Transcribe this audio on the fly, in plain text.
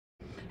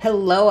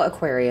Hello,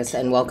 Aquarius,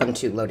 and welcome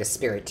to Lotus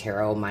Spirit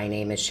Tarot. My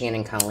name is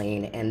Shannon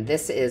Colleen, and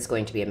this is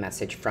going to be a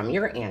message from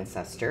your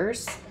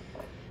ancestors.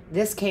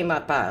 This came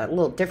up a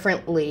little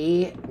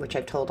differently, which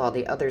I've told all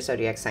the other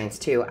zodiac signs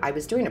too. I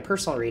was doing a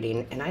personal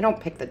reading, and I don't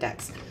pick the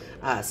decks.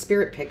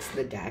 Spirit picks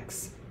the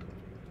decks,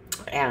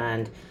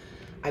 and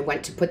I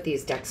went to put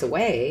these decks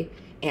away,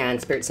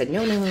 and Spirit said,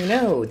 no, no,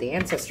 no. The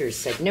ancestors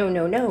said, no,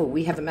 no, no.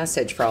 We have a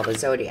message for all the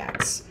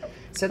zodiacs.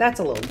 So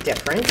that's a little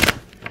different.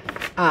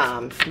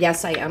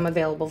 Yes, I am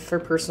available for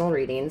personal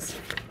readings.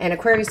 And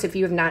Aquarius, if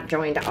you have not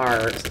joined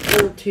our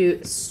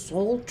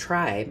soul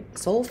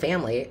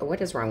family,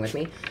 what is wrong with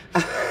me?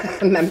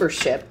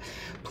 Membership,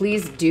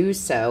 please do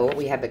so.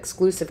 We have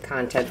exclusive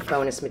content,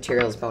 bonus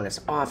materials, bonus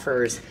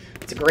offers.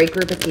 It's a great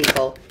group of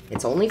people.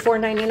 It's only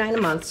 $4.99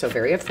 a month, so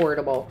very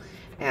affordable.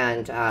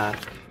 And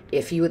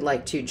if you would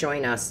like to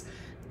join us,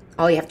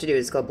 all you have to do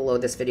is go below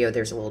this video.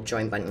 There's a little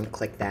join button.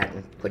 Click that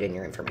and put in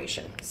your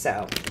information.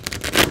 So,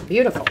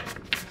 beautiful.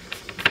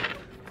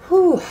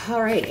 Whew,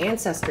 all right,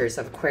 ancestors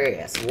of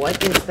Aquarius,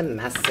 what is the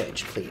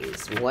message,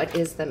 please? What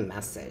is the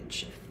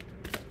message?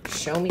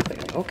 Show me.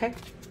 Okay.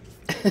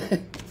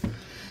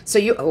 So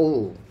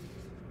you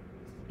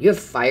have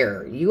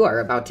fire. You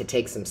are about to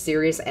take some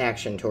serious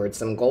action towards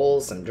some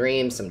goals, some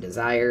dreams, some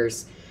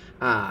desires.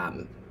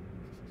 You've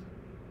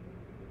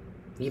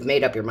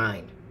made up your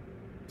mind.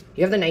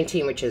 You have the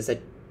 19, which is a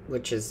 10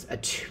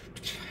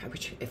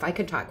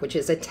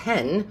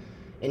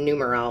 in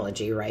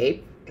numerology,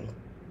 right?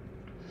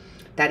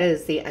 That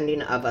is the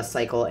ending of a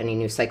cycle and a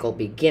new cycle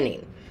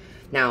beginning.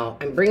 Now,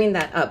 I'm bringing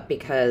that up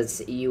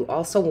because you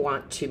also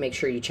want to make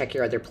sure you check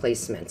your other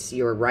placements,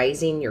 your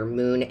rising, your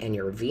moon, and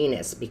your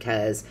Venus,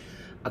 because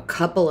a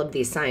couple of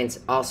these signs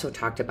also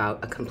talked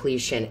about a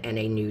completion and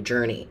a new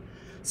journey.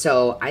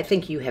 So I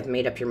think you have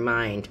made up your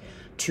mind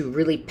to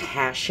really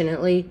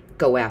passionately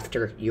go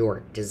after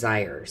your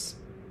desires.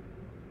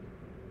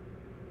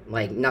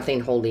 Like nothing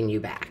holding you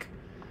back.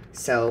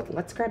 So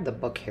let's grab the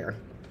book here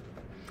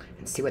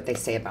and see what they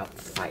say about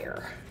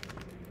fire.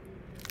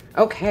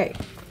 Okay,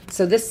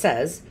 so this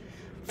says,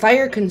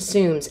 fire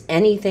consumes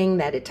anything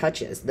that it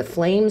touches. The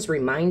flames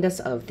remind us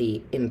of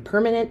the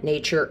impermanent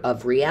nature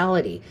of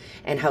reality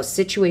and how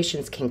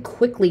situations can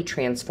quickly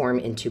transform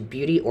into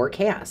beauty or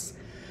chaos.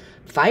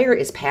 Fire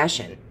is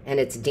passion, and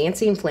its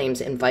dancing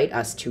flames invite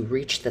us to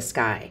reach the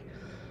sky.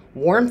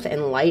 Warmth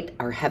and light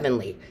are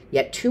heavenly,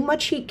 yet too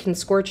much heat can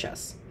scorch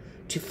us.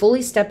 To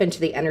fully step into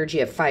the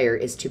energy of fire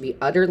is to be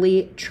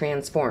utterly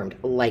transformed,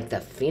 like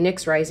the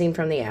phoenix rising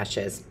from the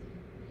ashes.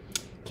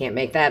 Can't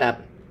make that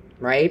up,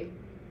 right?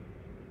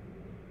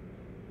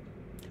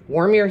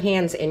 Warm your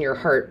hands and your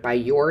heart by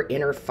your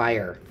inner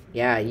fire.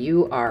 Yeah,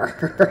 you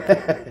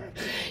are,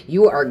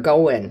 you are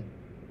going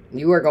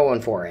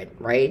for it,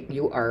 right?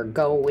 You are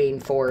going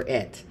for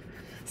it.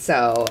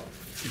 So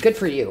good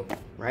for you,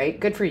 right?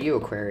 Good for you,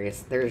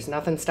 Aquarius. There's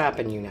nothing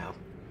stopping you now.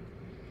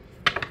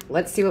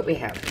 Let's see what we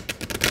have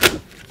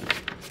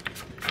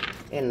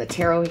in the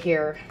tarot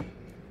here.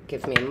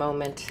 Give me a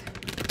moment.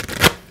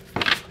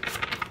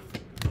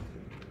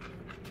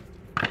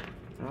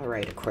 All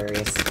right,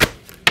 Aquarius.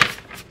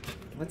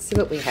 Let's see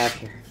what we have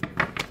here.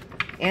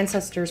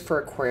 Ancestors for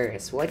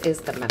Aquarius. What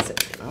is the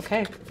message?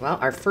 Okay, well,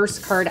 our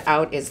first card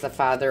out is the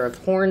Father of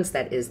Horns.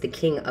 That is the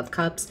King of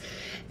Cups.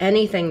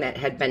 Anything that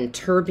had been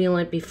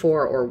turbulent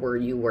before, or where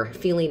you were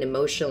feeling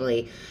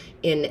emotionally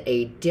in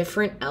a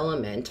different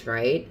element,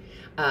 right?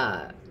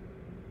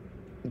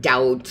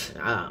 Doubt,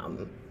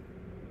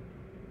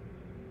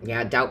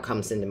 yeah, doubt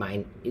comes into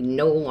mind.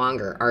 No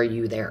longer are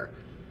you there.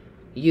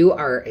 You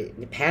are,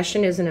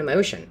 passion is an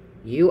emotion.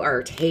 You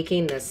are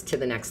taking this to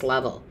the next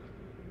level.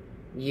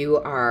 You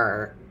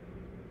are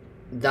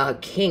the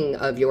king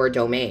of your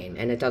domain,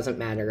 and it doesn't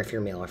matter if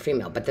you're male or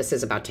female, but this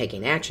is about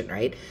taking action,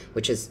 right?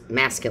 Which is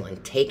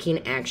masculine,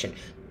 taking action,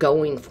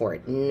 going for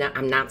it. No,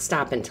 I'm not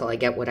stopping until I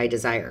get what I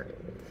desire.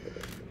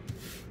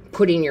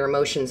 Putting your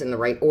emotions in the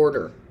right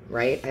order,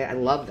 right? I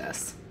love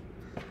this.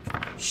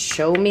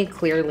 Show me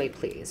clearly,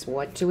 please.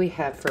 What do we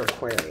have for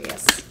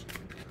Aquarius?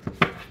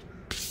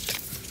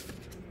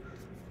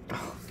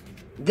 Oh,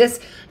 this,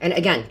 and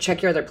again,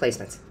 check your other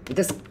placements.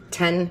 This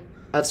 10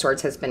 of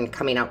Swords has been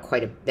coming out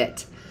quite a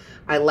bit.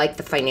 I like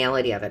the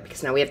finality of it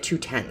because now we have two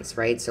 10s,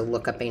 right? So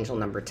look up angel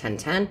number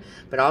 1010,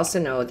 but also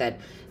know that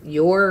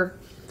your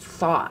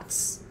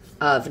thoughts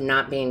of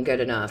not being good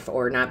enough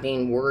or not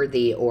being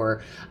worthy,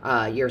 or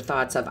your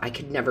thoughts of I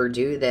could never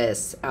do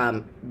this,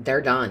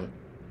 they're done.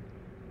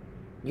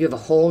 You have a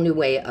whole new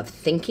way of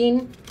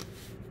thinking,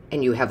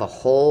 and you have a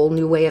whole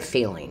new way of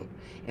feeling.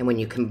 And when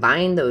you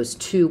combine those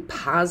two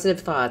positive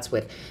thoughts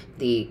with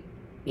the,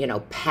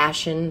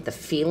 passion, the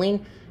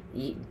feeling,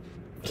 you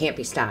can't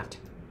be stopped.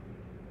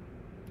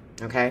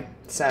 Okay?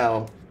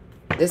 So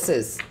this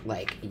is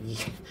like,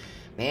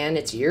 man,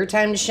 it's your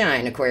time to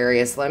shine,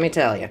 Aquarius, let me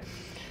tell you.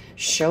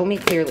 Show me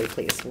clearly,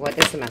 please. What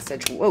is the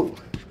message? Whoa.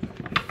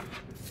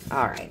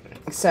 All right.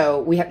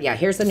 So we have, yeah,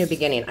 here's the new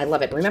beginning. I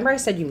love it. Remember I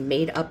said you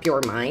made up your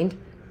mind?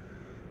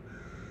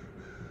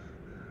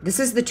 This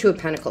is the Two of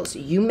Pentacles.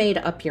 You made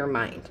up your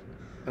mind,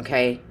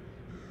 okay?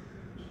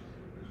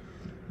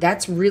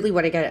 That's really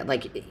what I get.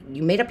 Like,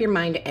 you made up your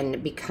mind,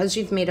 and because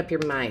you've made up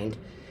your mind,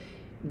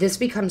 this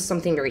becomes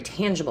something very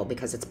tangible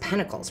because it's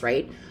pentacles,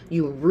 right?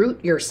 You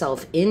root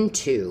yourself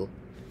into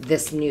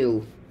this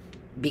new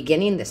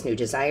beginning, this new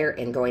desire,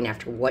 and going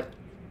after what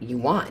you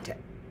want.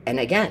 And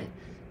again,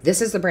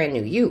 this is the brand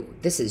new you.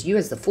 This is you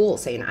as the Fool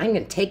saying, I'm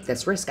going to take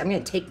this risk. I'm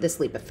going to take this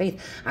leap of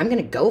faith. I'm going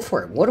to go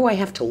for it. What do I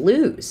have to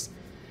lose?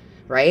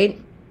 Right?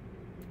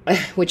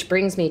 Which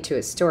brings me to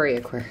a story,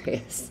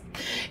 Aquarius.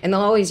 And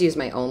I'll always use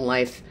my own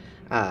life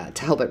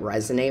to help it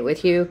resonate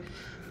with you.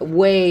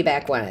 Way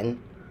back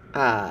when,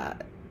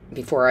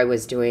 before I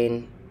was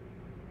doing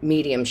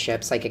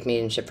mediumship, psychic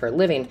mediumship for a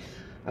living,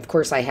 of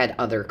course I had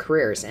other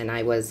careers, and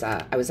I was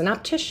an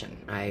optician.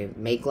 I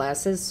made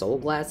glasses,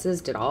 sold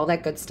glasses, did all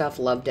that good stuff,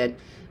 loved it.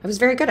 I was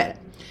very good at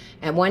it.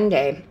 And one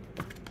day,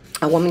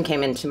 a woman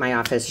came into my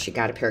office. She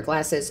got a pair of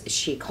glasses.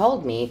 She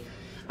called me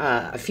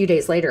a few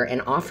days later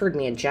and offered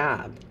me a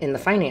job in the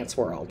finance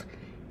world.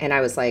 And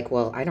I was like,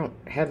 well, I don't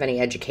have any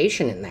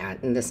education in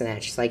that and this and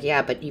that. She's like,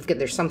 yeah, but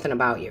there's something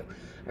about you.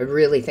 I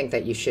really think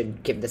that you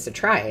should give this a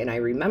try. And I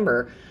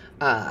remember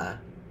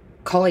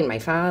calling my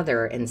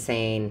father and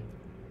saying,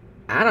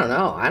 I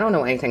don't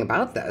know anything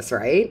about this,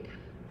 right?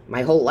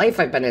 My whole life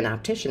I've been an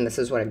optician. This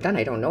is what I've done.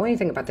 I don't know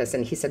anything about this.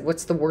 And he said,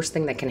 what's the worst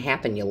thing that can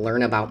happen? You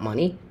learn about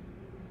money.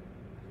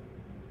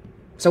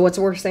 So what's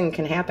the worst thing that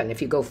can happen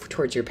if you go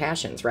towards your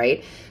passions,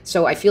 right?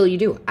 So I feel you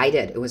do. I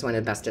did. It was one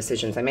of the best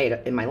decisions I made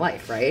in my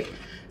life, right?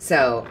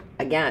 So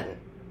again,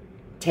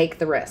 take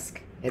the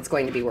risk. It's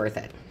going to be worth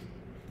it.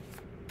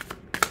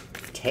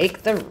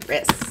 Take the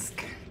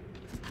risk.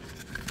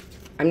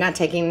 I'm not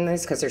taking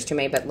this because there's too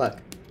many, but look,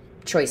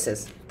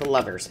 choices, the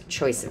Lovers,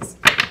 choices.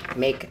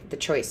 Make the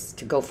choice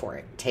to go for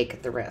it.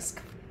 Take the risk.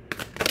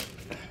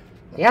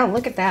 Yeah,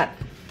 look at that.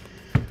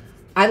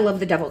 I love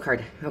the Devil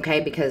card,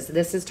 okay? Because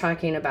this is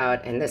talking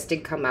about, and this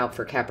did come out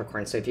for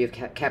Capricorn, so if you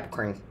have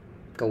Capricorn,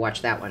 go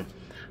watch that one.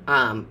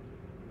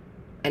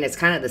 And it's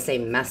kind of the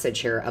same message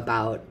here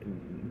about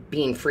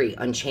being free,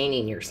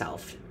 unchaining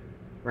yourself,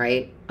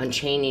 right?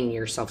 Unchaining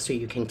yourself so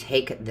you can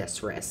take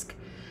this risk.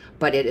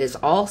 But it is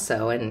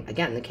also, and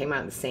again, it came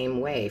out the same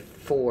way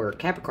for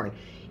Capricorn,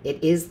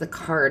 it is the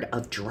card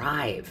of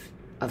drive,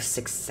 of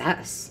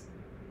success.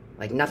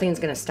 Like, nothing's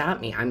going to stop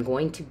me. I'm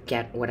going to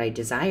get what I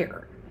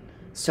desire.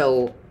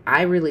 So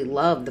I really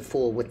love the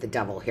Fool with the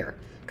Devil here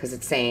because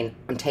it's saying,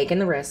 I'm taking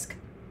the risk.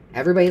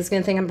 Everybody's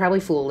going to think I'm probably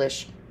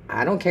foolish.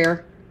 I don't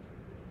care,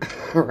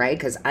 right?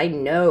 Because I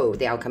know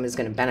the outcome is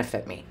going to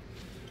benefit me,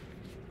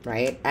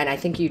 right? And I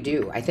think you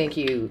do. I think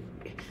you,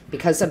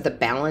 because of the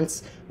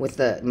balance with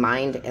the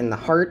mind and the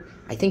heart,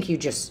 I think you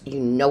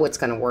know it's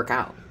going to work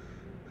out.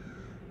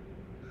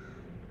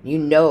 You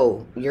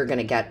know you're going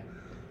to get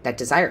that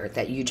desire,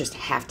 that you just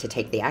have to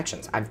take the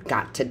actions. I've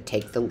got to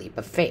take the leap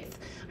of faith.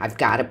 I've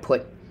got to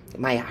put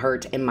my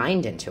heart and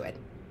mind into it.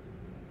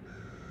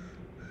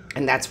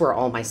 And that's where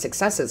all my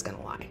success is going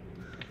to lie.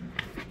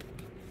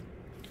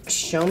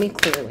 Show me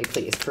clearly,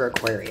 please, for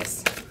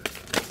Aquarius.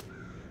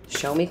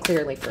 Show me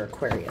clearly for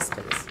Aquarius,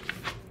 please.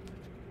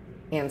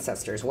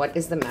 Ancestors, what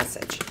is the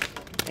message?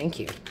 Thank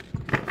you.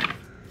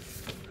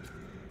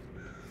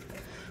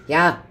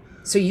 Yeah,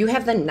 so you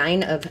have the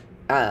Nine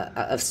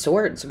of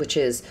Swords, which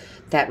is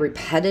that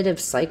repetitive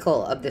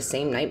cycle of the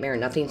same nightmare.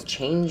 Nothing's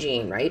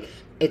changing, right?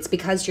 It's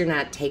because you're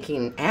not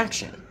taking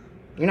action.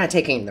 You're not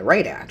taking the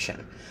right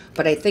action.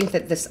 But I think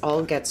that this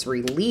all gets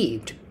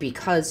relieved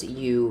because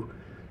you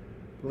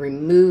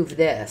remove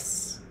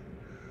this,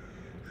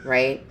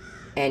 right?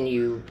 And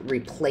you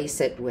replace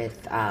it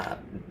with,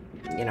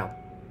 you know,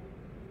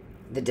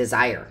 the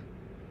desire.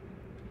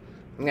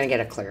 I'm going to get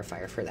a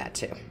clarifier for that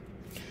too.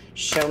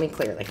 Show me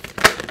clearly.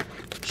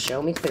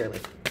 Show me clearly.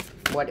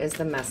 What is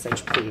the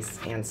message, please,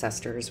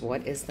 ancestors?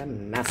 What is the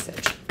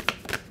message?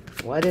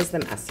 What is the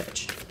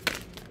message?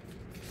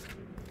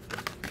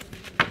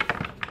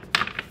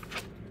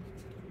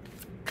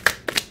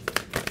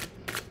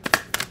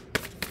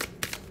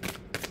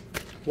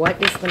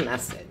 What is the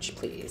message,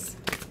 please,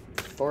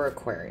 for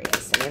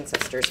Aquarius?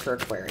 Ancestors for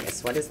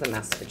Aquarius. What is the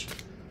message?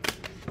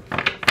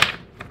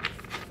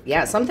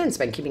 Yeah, something's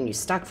been keeping you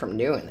stuck from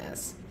doing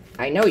this.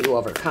 I know you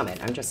overcome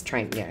it. I'm just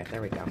trying. Yeah,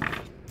 there we go.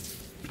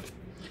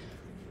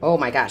 Oh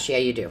my gosh, yeah,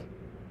 you do.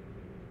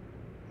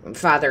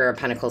 Father of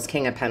Pentacles,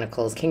 King of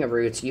Pentacles, King of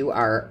Roots, you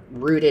are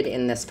rooted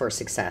in this for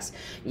success.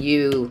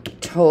 You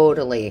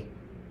totally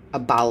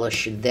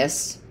abolish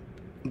this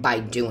by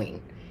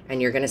doing.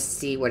 And you're going to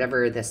see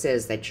whatever this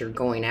is that you're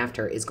going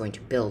after is going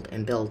to build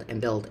and build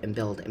and build and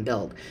build and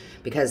build.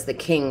 Because the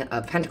King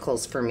of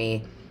Pentacles, for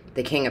me,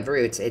 the King of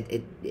Roots,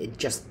 it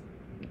just,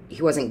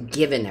 he wasn't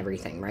given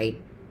everything,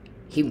 right?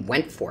 He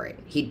went for it.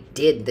 He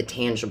did the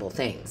tangible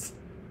things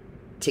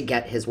to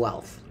get his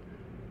wealth.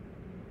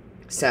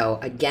 So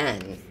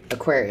again,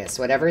 Aquarius,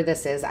 whatever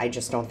this is, I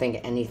just don't think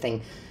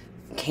anything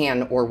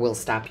can or will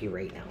stop you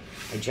right now.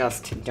 I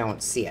just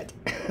don't see it.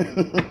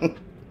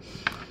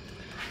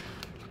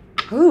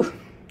 Ooh.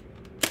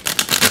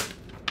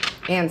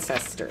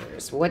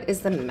 Ancestors, what is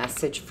the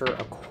message for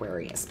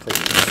Aquarius,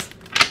 please?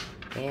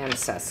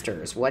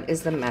 Ancestors, what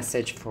is the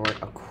message for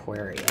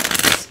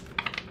Aquarius?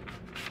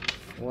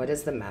 What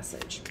is the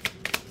message?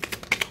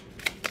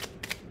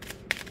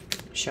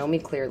 Show me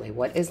clearly.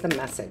 What is the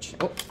message?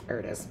 Oh, there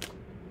it is.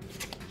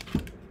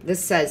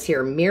 This says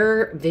here,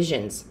 mirror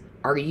visions.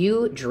 Are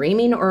you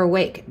dreaming or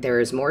awake? There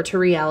is more to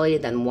reality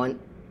than one.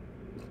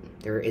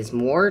 There is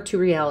more to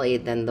reality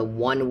than the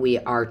one we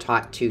are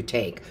taught to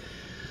take.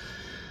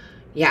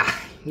 Yeah,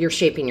 you're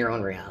shaping your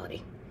own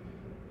reality.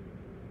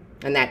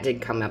 And that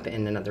did come up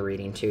in another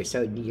reading too.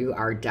 So you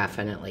are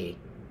definitely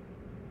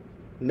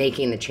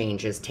making the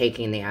changes,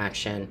 taking the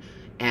action,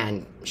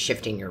 and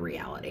shifting your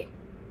reality.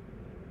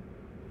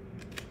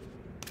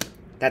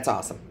 That's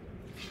awesome.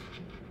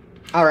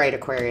 All right,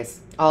 Aquarius.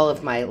 All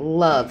of my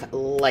love,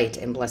 light,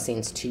 and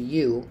blessings to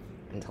you.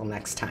 Until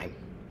next time.